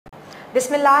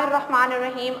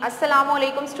Bismillahirrahmanirrahim. Assalamu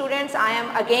alaikum students. I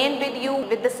am again with you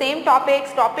with the same topic,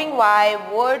 stopping by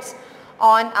words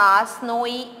on a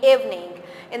snowy evening.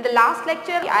 In the last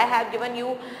lecture, I have given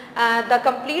you the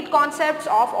complete concepts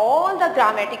of all the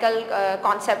grammatical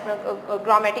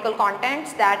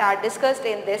contents that are discussed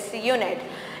in this unit.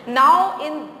 Now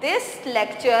in this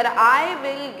lecture, I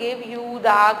will give you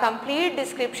the complete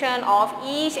description of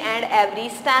each and every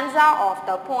stanza of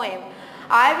the poem.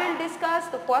 I will discuss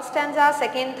the first stanza,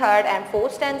 second, third and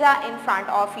fourth stanza in front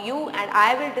of you, and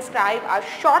I will describe a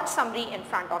short summary in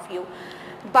front of you.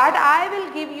 But I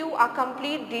will give you a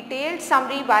complete detailed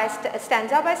summary by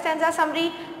stanza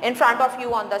summary in front of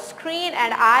you on the screen,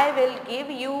 and I will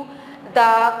give you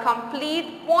the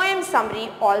complete poem summary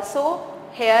also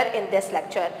here in this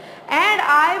lecture. And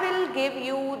I will give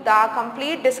you the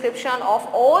complete description of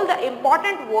all the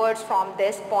important words from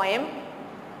this poem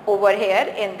over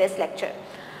here in this lecture.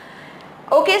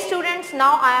 Okay students,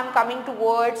 now I am coming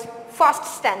towards first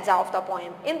stanza of the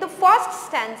poem. In the first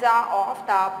stanza of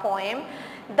the poem,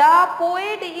 the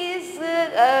poet is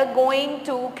going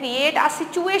to create a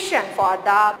situation for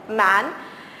the man.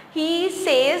 He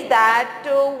says that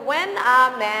when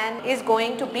a man is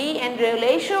going to be in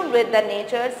relation with the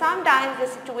nature, sometimes the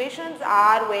situations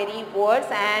are very worse,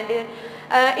 and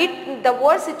the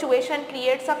worst situation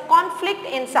creates a conflict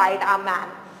inside a man.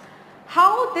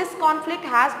 How this conflict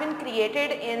has been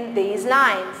created in these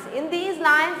lines? In these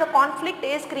lines, the conflict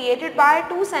is created by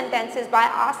two sentences, by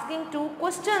asking two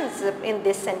questions in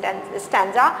this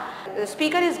stanza. The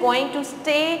speaker is going to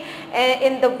stay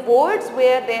in the words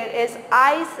where there is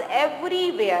ice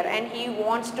everywhere, and he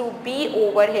wants to be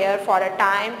over here for a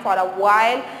time, for a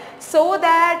while, so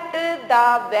that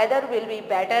the weather will be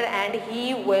better and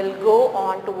he will go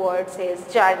on towards his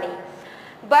journey.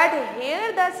 But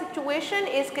here the situation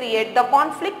is created, the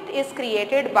conflict is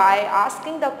created by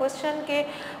asking the question, ke,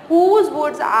 whose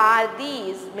words are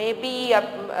these? Maybe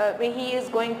he is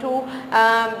going to,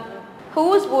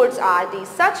 whose words are these?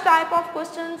 Such type of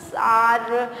questions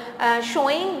are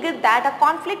showing that a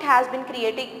conflict has been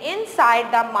created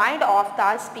inside the mind of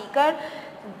the speaker,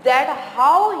 that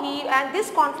how he, and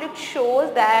this conflict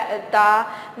shows that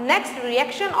the next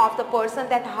reaction of the person,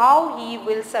 that how he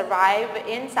will survive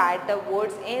inside the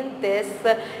woods in this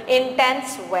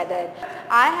intense weather.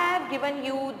 I have given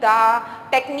you the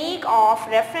technique of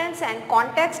reference and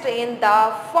context in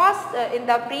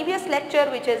the previous lecture,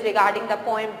 which is regarding the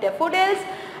poem Daffodils.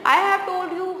 I have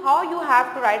told you how you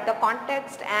have to write the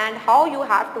context and how you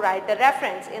have to write the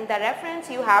reference. In the reference,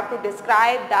 you have to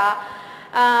describe the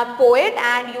poet,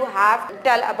 and you have to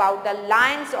tell about the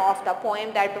lines of the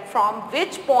poem, that from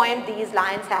which poem these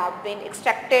lines have been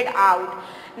extracted out.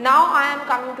 Now I am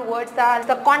coming towards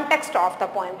the context of the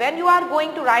poem. When you are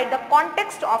going to write the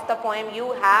context of the poem,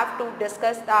 you have to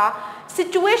discuss the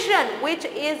situation which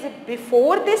is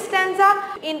before this stanza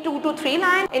in 2 to 3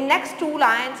 lines. In next 2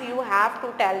 lines you have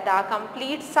to tell the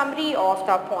complete summary of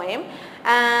the poem.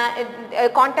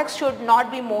 Context should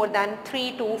not be more than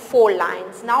 3 to 4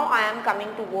 lines. Now I am coming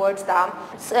towards the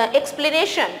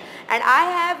explanation, and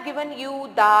I have given you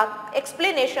the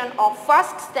explanation of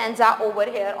first stanza over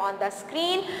here on the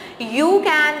screen. You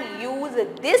can use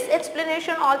this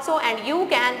explanation also, and you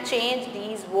can change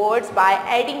these words by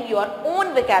adding your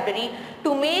own vocabulary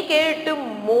to make it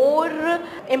more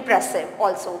impressive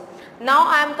also. Now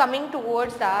I am coming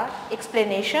towards the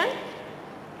explanation.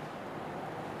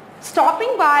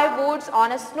 Stopping by woods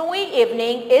on a snowy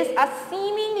evening is a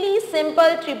seemingly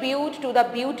simple tribute to the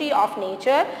beauty of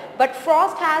nature, but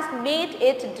Frost has made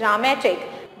it dramatic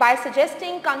by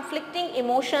suggesting conflicting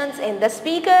emotions in the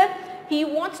speaker. He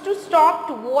wants to stop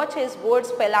to watch his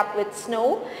woods fill up with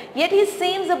snow, yet he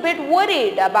seems a bit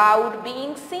worried about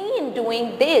being seen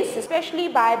doing this, especially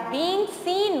by being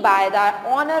seen by the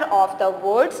owner of the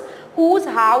woods, whose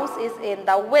house is in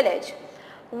the village.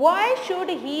 Why should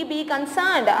he be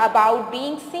concerned about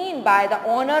being seen by the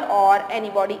owner or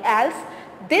anybody else?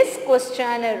 This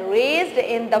question raised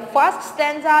in the first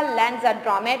stanza lends a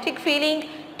dramatic feeling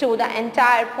to the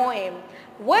entire poem.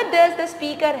 What does the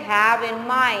speaker have in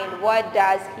mind? What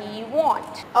does he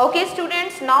want? Okay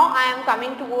students, now I am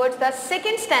coming towards the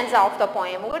second stanza of the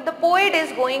poem. What the poet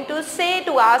is going to say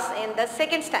to us in the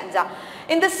second stanza.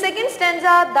 In the second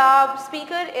stanza, the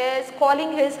speaker is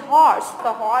calling his horse.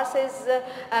 The horse is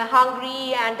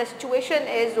hungry and the situation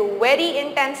is very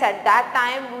intense at that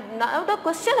time. Now the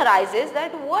question arises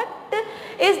that what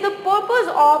is the purpose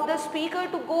of the speaker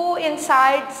to go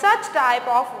inside such type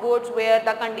of woods where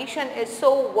the condition is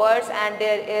so worse and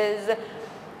there is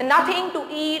nothing to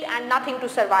eat and nothing to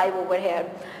survive over here.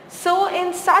 So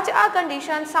in such a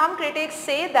condition, some critics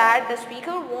say that the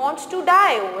speaker wants to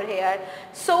die over here.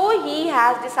 So he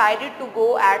has decided to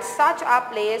go at such a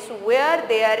place where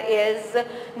there is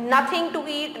nothing to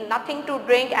eat, nothing to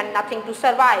drink and nothing to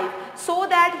survive, so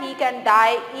that he can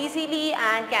die easily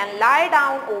and can lie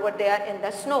down over there in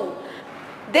the snow.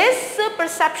 This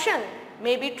perception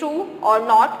may be true or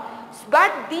not,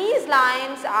 but these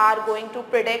lines are going to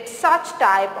predict such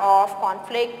type of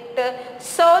conflict,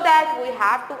 so that we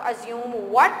have to assume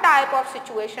what type of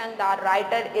situation the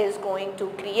writer is going to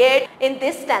create in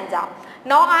this stanza.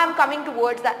 Now I am coming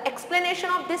towards the explanation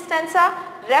of this stanza.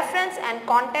 Reference and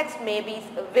context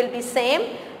will be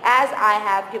same as I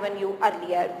have given you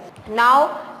earlier.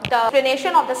 Now the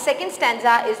explanation of the second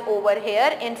stanza is over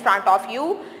here in front of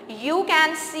you. You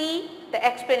can see the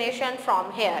explanation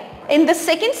from here. In the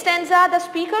second stanza, the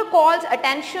speaker calls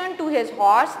attention to his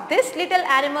horse. This little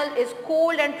animal is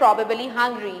cold and probably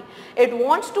hungry. It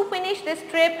wants to finish this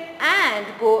trip and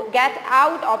get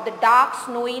out of the dark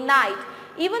snowy night.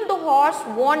 Even the horse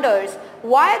wonders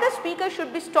why the speaker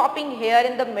should be stopping here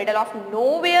in the middle of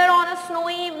nowhere on a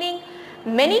snowy evening.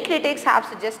 Many critics have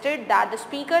suggested that the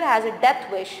speaker has a death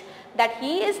wish, that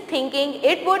he is thinking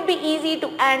it would be easy to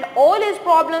end all his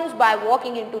problems by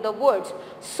walking into the woods,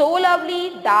 so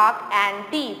lovely, dark and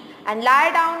deep, and lie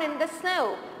down in the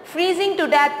snow. Freezing to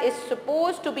death is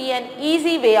supposed to be an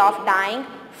easy way of dying.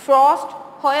 Frost,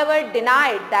 however,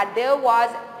 denied that there was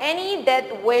any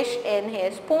death wish in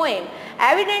his poem.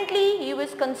 Evidently, he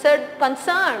was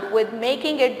concerned with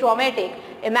making it dramatic.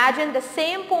 Imagine the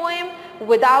same poem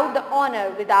without the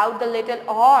honor, without the little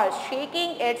horse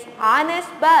shaking its harness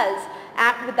bells,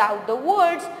 and without the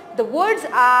words. The words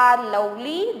are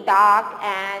lovely, dark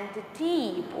and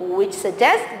deep, which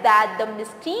suggests that the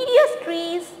mysterious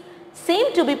trees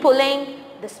seem to be pulling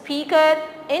the speaker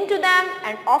into them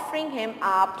and offering him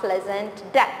a pleasant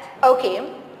death.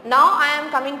 Okay, now I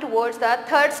am coming towards the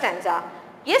third stanza.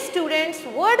 Yes, students,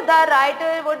 what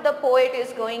the poet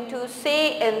is going to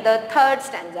say in the third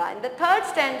stanza. In the third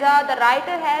stanza, the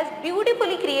writer has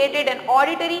beautifully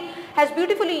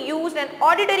used an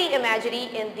auditory imagery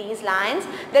in these lines,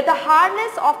 that the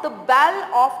harness of the bell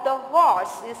of the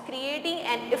horse is creating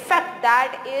an effect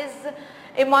that is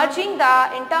emerging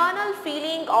the internal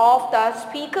feeling of the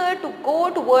speaker to go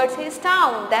towards his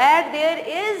town, that there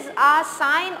is a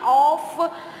sign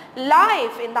of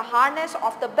life in the harness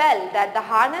of the bell, that the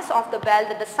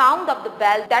sound of the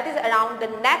bell that is around the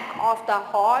neck of the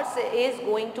horse is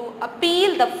going to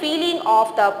appeal the feeling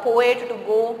of the poet to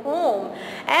go home,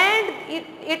 and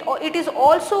it is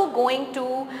also going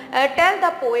to tell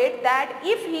the poet that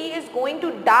if he is going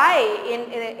to die in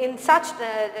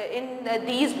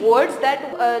these words, that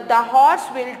the horse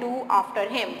will do after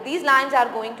him. These lines are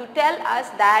going to tell us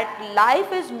that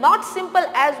life is not simple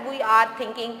as we are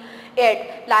thinking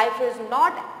it. Life is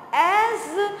not as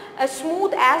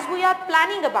smooth as we are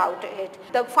planning about it.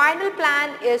 The final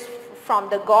plan is from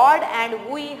the God and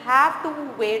we have to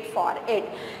wait for it.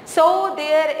 So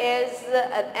there is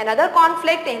another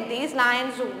conflict in these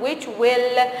lines which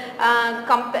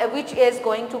is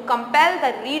going to compel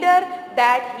the reader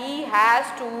that he has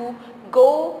to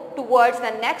go towards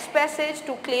the next passage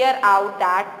to clear out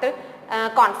that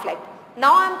conflict.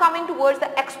 Now I am coming towards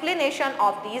the explanation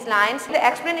of these lines. The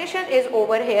explanation is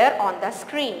over here on the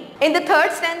screen. In the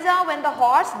third stanza, when the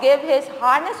horse gives his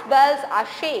harness bells a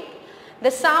shake, the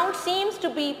sound seems to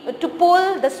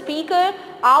pull the speaker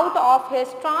out of his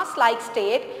trance-like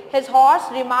state. His horse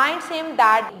reminds him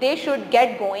that they should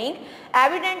get going.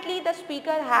 Evidently, the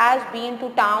speaker has been to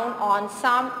town on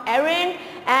some errand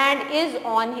and is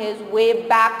on his way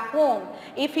back home.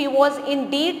 If he was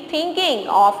indeed thinking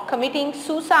of committing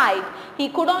suicide, he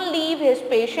couldn't leave his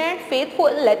patient,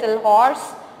 faithful little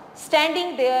horse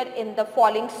standing there in the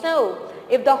falling snow.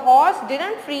 If the horse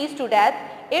didn't freeze to death,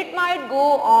 it might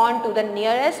go on to the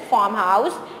nearest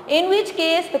farmhouse, in which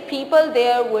case the people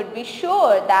there would be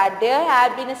sure that there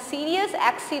had been a serious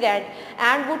accident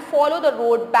and would follow the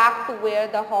road back to where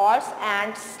the horse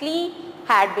and sleigh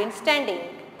had been standing.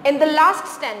 In the last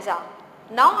stanza,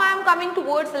 now I am coming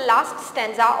towards the last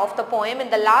stanza of the poem. In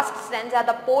the last stanza,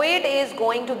 the poet is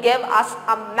going to give us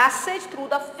a message through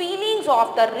the feelings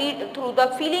of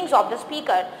the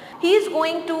speaker. He is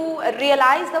going to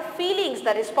realize the feelings,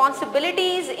 the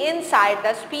responsibilities inside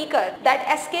the speaker, that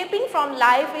escaping from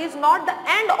life is not the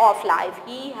end of life.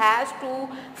 He has to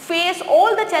face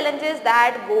all the challenges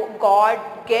that God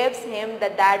gives him,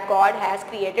 that God has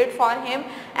created for him,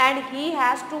 and he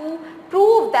has to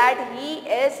prove that he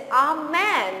is a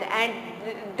man, and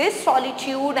this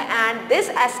solitude and this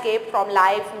escape from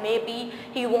life, maybe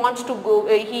he wants to go,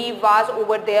 he was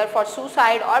over there for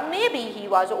suicide, or maybe he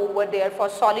was over there for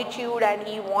solitude and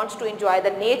he wants to enjoy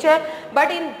the nature.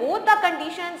 But in both the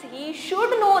conditions, he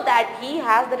should know that he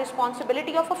has the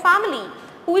responsibility of a family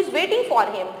who is waiting for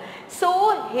him.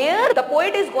 So here the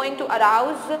poet is going to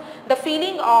arouse the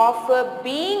feeling of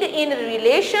being in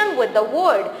relation with the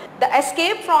world. The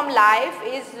escape from life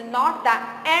is not the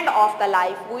end of the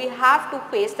life. We have to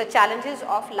face the challenges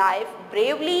of life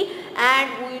bravely,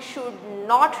 and we should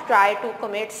not try to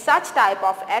commit such type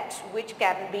of acts which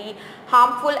can be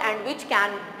harmful and which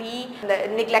can be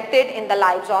neglected in the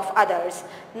lives of others.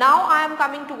 Now I am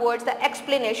coming towards the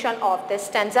explanation of this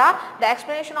stanza. The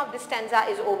explanation of this stanza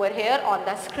is over here on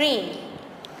the screen.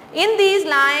 In these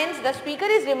lines, the speaker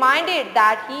is reminded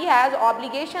that he has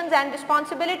obligations and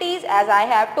responsibilities. As I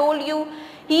have told you,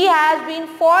 he has been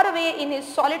far away in his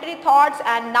solitary thoughts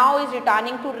and now is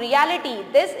returning to reality.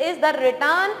 This is the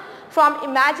return from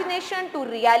imagination to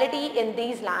reality in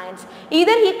these lines.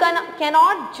 Either he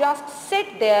cannot just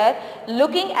sit there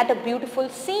looking at a beautiful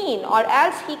scene, or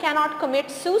else he cannot commit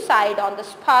suicide on the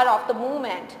spur of the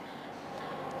moment.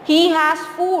 He has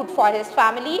food for his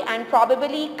family and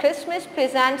probably Christmas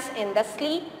presents in the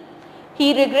sleep.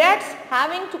 He regrets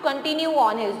having to continue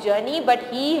on his journey, but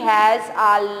he has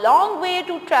a long way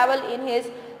to travel in his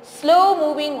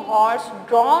slow-moving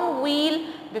horse-drawn wheel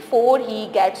before he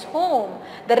gets home.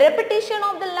 The repetition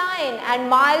of the line, "and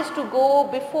miles to go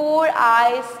before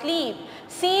I sleep,"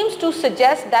 seems to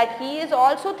suggest that he is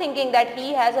also thinking that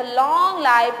he has a long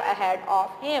life ahead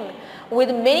of him, with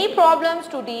many problems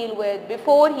to deal with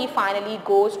before he finally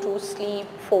goes to sleep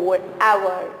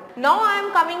forever. Now I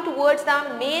am coming towards the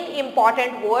main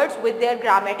important words with their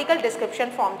grammatical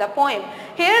description from the poem.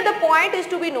 Here the point is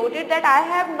to be noted that I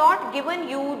have not given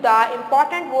you the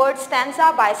important words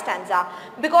stanza by stanza,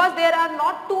 because there are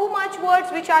not too much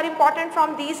words which are important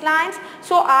from these lines.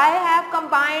 So I have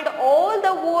combined all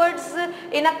the words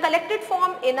in a collected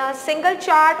form in a single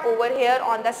chart over here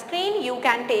on the screen. You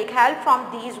can take help from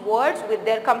these words with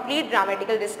their complete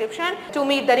grammatical description to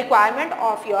meet the requirement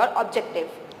of your objective.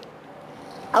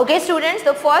 Okay students,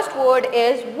 the first word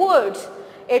is woods.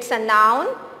 It's a noun.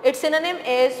 Its synonym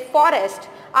is forest.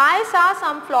 I saw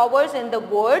some flowers in the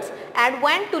woods and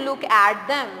went to look at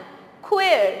them.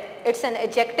 Queer. It's an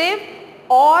adjective.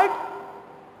 Odd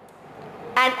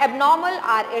and abnormal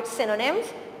are its synonyms.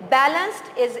 Balanced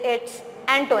is its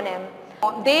antonym.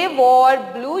 They wore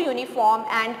blue uniform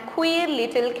and queer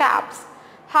little caps.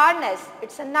 Harness.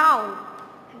 It's a noun.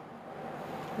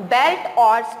 Belt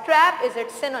or strap is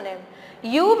its synonym.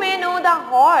 You may know the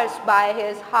horse by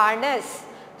his harness.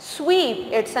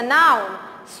 Sweep, it's a noun.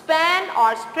 Span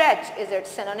or stretch is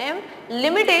its synonym.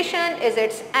 Limitation is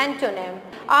its antonym.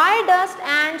 I dust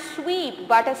and sweep,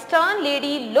 but a stern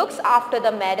lady looks after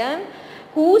the madam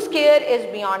whose care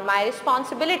is beyond my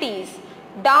responsibilities.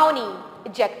 Downy,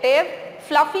 adjective.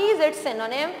 Fluffy is its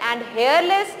synonym and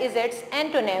hairless is its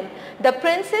antonym. The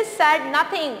princess said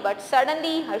nothing, but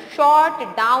suddenly her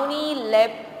short downy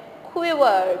lip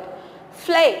quivered.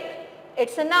 Flake,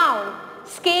 it's a noun.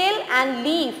 Scale and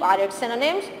leaf are its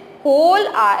synonyms. Whole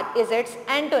is its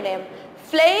antonym.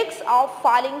 Flakes of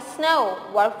falling snow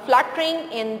were fluttering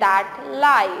in that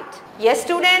light. Yes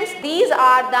students, these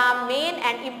are the main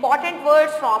and important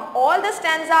words from all the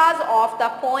stanzas of the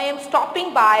poem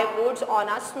Stopping by Woods on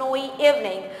a Snowy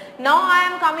Evening. Now I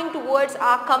am coming towards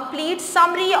a complete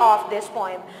summary of this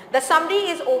poem. The summary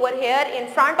is over here in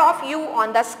front of you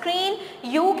on the screen.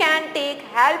 You can take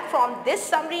help from this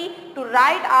summary to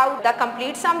write out the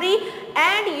complete summary,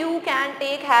 and you can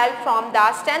take help from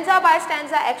the stanza by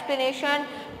stanza explanation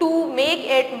to make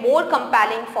it more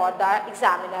compelling for the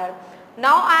examiner.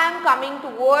 Now I am coming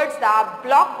towards the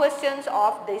block questions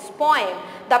of this poem.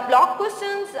 The block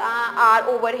questions are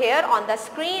over here on the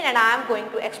screen, and I am going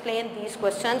to explain these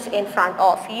questions in front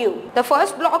of you. The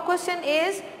first block question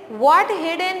is, what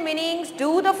hidden meanings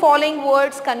do the following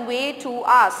words convey to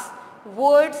us?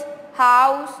 Woods,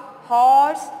 house,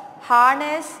 horse,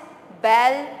 harness,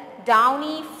 bell,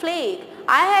 downy, flake.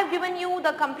 I have given you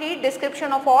the complete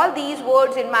description of all these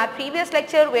words in my previous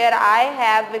lecture, where I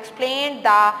have explained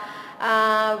the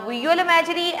visual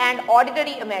imagery and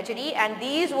auditory imagery, and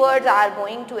these words are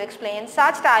going to explain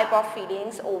such type of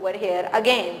feelings over here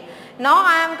again. Now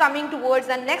I am coming towards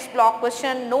the next block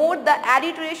question. Note the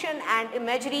alliteration and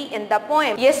imagery in the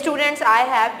poem. Yes students, I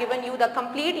have given you the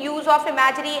complete use of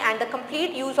imagery and the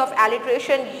complete use of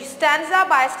alliteration stanza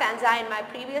by stanza in my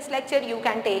previous lecture. You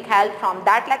can take help from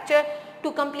that lecture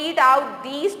to complete out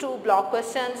these two block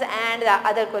questions and the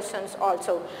other questions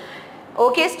also.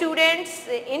 Okay students,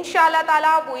 inshallah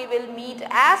ta'ala we will meet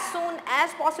as soon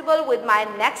as possible with my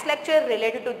next lecture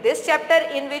related to this chapter,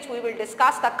 in which we will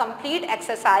discuss the complete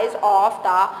exercise of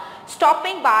the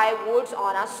stopping by woods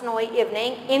on a snowy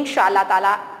evening, inshallah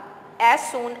ta'ala,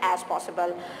 as soon as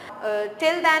possible.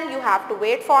 Till then you have to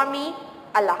wait for me.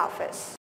 Allah Hafiz.